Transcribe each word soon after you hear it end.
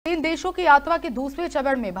तीन देशों की यात्रा के दूसरे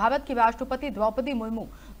चरण में भारत की राष्ट्रपति द्रौपदी मुर्मू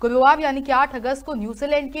गुरुवार यानी कि 8 अगस्त को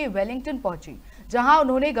न्यूजीलैंड के वेलिंगटन पहुंची, जहां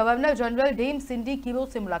उन्होंने गवर्नर जनरल डेम सिंडी किरो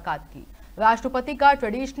से मुलाकात की। राष्ट्रपति का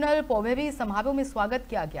ट्रेडिशनल पोवेरी समारोह में स्वागत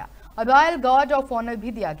किया गया और रॉयल गार्ड ऑफ ऑनर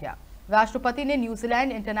भी दिया गया। राष्ट्रपति ने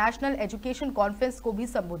न्यूजीलैंड इंटरनेशनल एजुकेशन कॉन्फ्रेंस को भी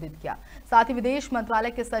संबोधित किया। साथ ही विदेश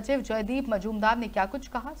मंत्रालय के सचिव जयदीप मजूमदार ने क्या कुछ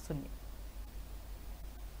कहा, सुनिए।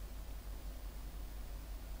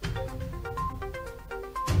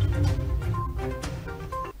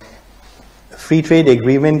 Free trade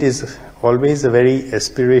agreement is always a very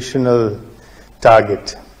aspirational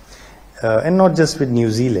target, and not just with New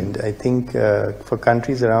Zealand. I think for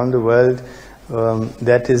countries around the world,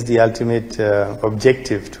 that is the ultimate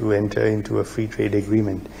objective, to enter into a free trade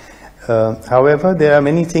agreement. However, there are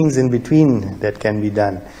many things in between that can be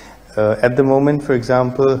done. At the moment, for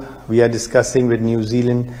example, we are discussing with New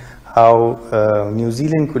Zealand how New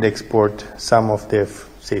Zealand could export some of their,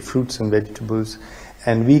 say, fruits and vegetables,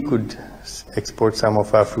 and we could export some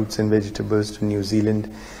of our fruits and vegetables to New Zealand.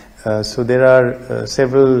 So there are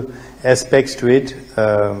several aspects to it.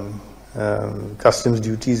 Customs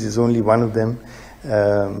duties is only one of them.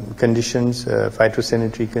 Conditions,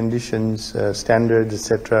 phytosanitary conditions, standards,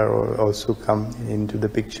 etc. also come into the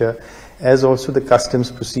picture, as also the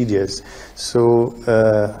customs procedures. So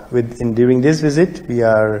during this visit, we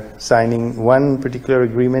are signing one particular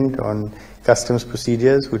agreement on customs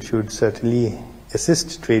procedures, which would certainly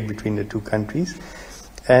assist trade between the two countries,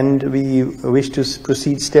 and we wish to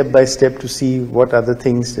proceed step by step to see what other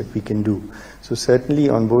things that we can do. So certainly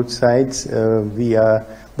on both sides, we are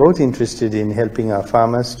both interested in helping our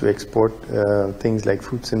farmers to export things like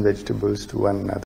fruits and vegetables to one another.